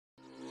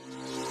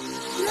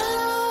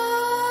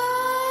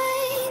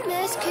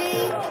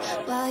creep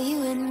while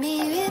you and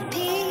me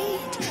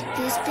repeat.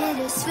 This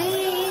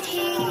bittersweet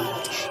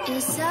heat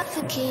is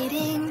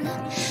suffocating.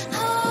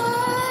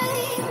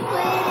 I'm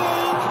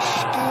waiting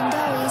and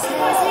always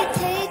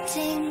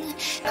hesitating.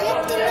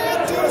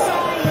 Kryptonite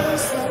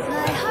desires set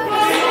my heart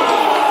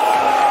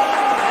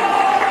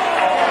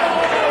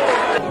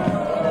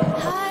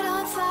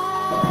on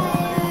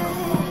fire.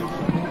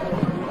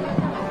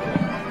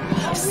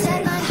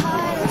 Set my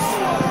heart on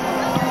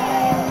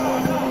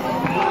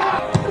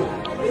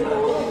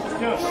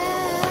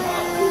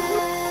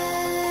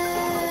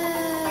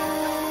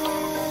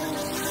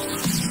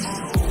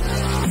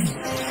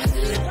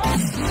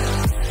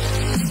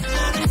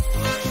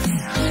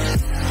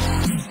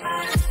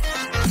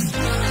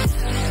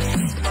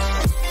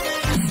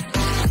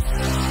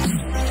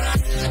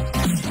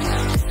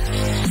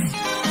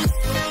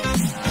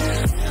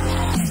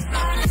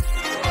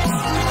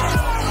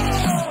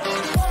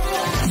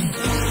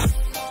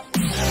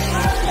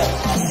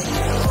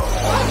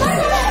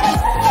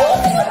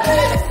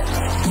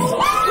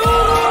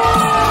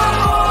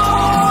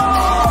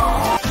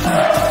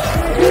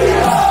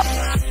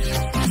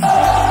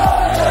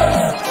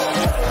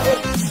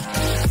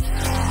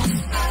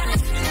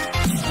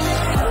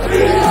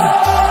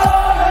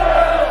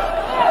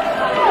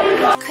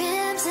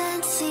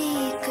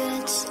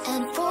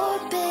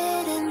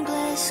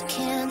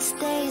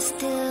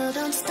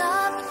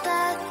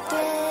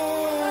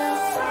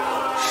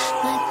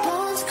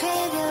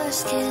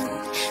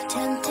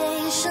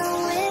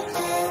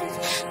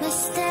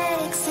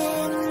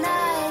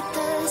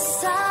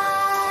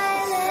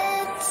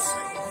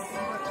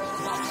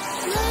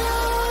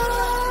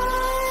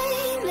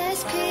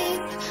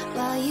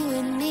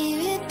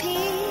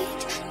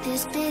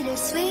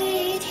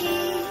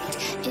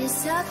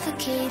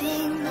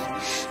suffocating.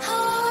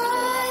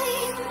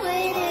 I'm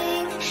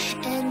waiting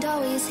and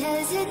always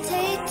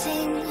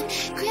hesitating.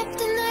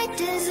 Kryptonite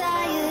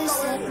desires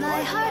set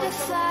my heart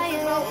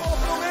afire.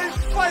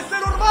 Vai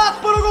ser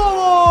urmado para o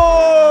golo!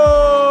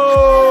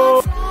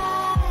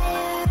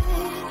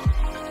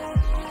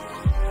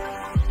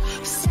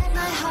 Set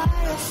my heart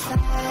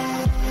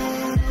afire.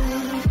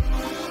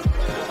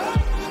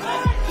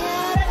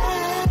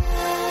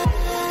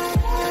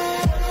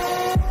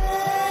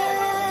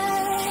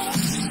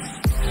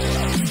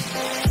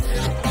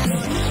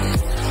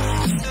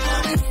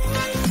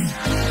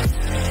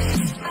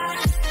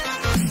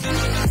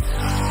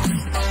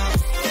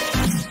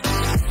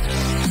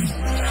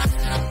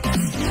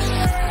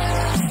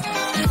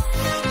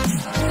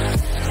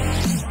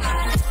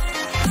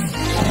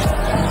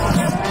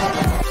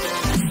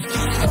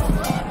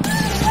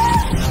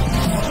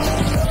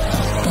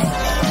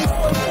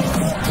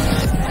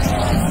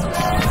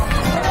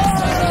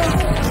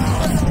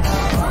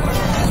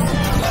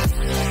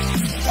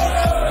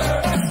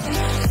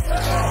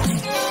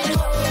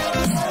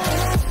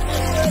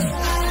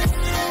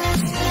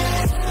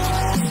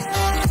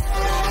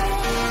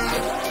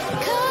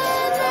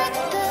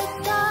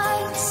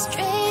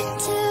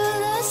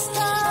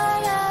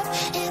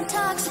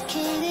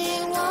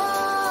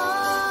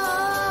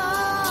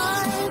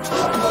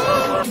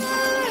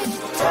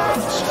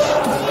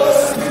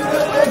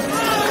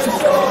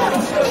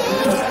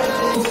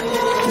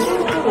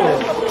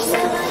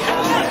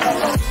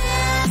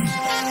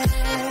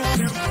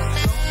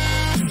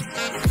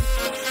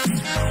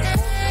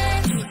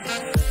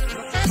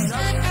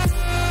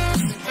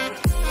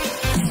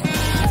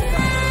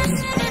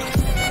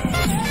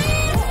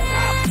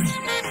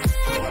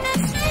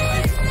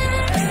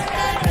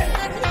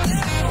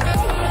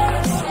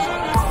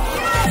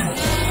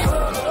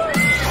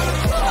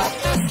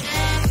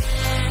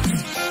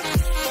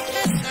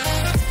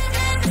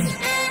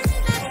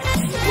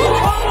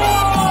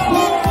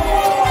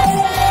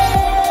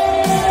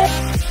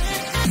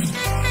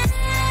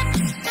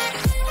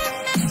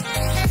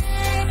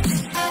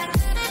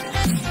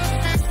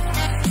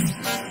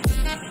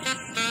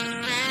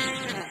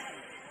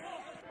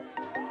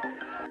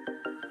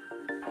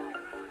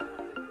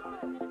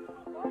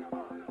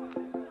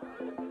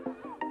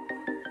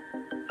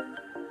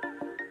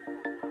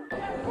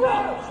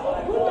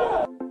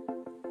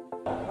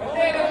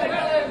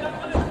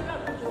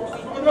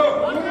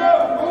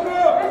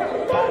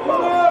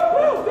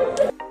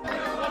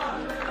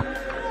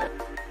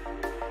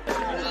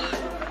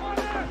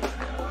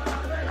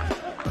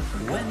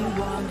 When you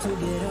want to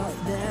get off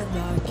that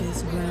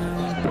darkest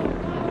ground,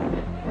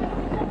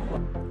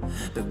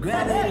 the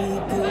gravity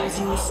pulls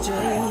you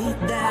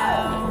straight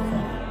down.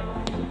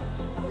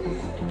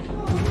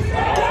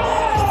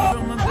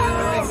 From a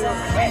bird's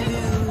eye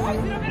view,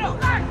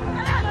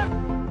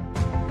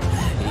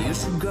 you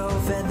should grow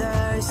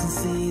feathers and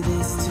see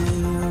this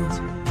too.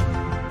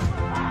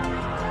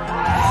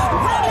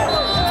 When you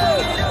want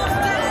to get off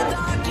that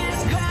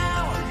darkest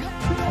ground,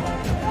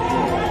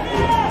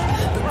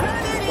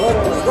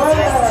 the gravity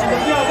pulls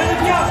you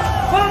straight down.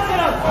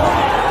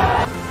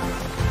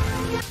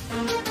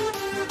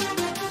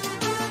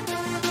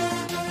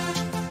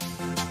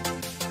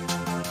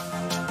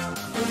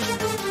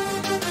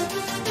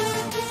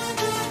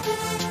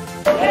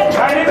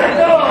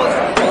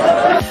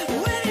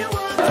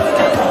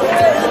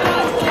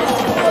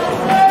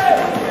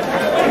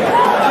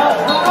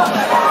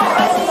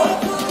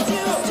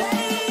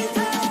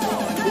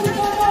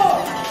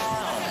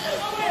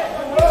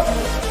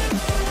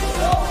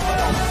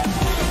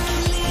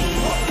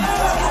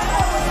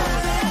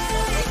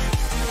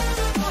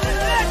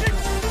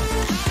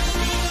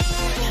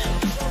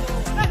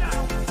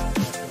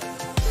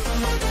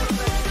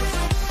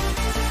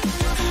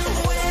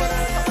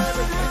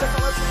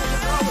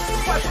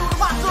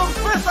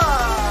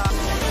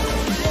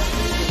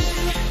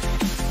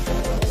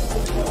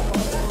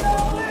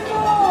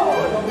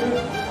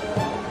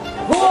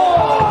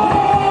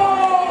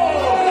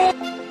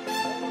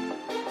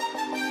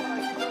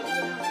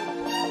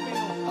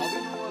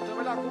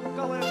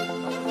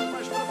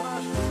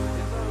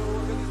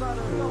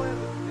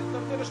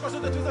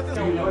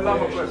 Vai dar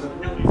uma coisa.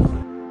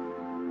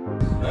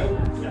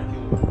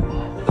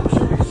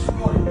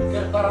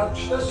 Quero estar à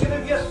distância e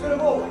nem viesse ver a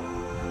bola.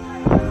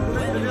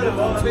 Vem ver a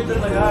bola, vem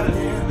trabalhar.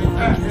 Vem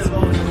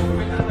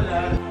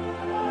trabalhar.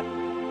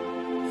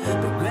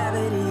 But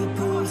gravity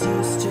pulls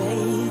you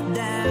straight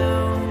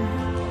down.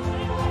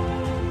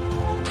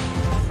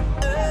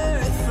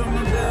 Earth from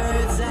a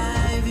bird's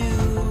eye view.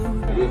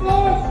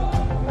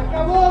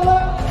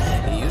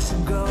 You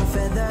should grow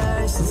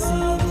feathers and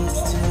see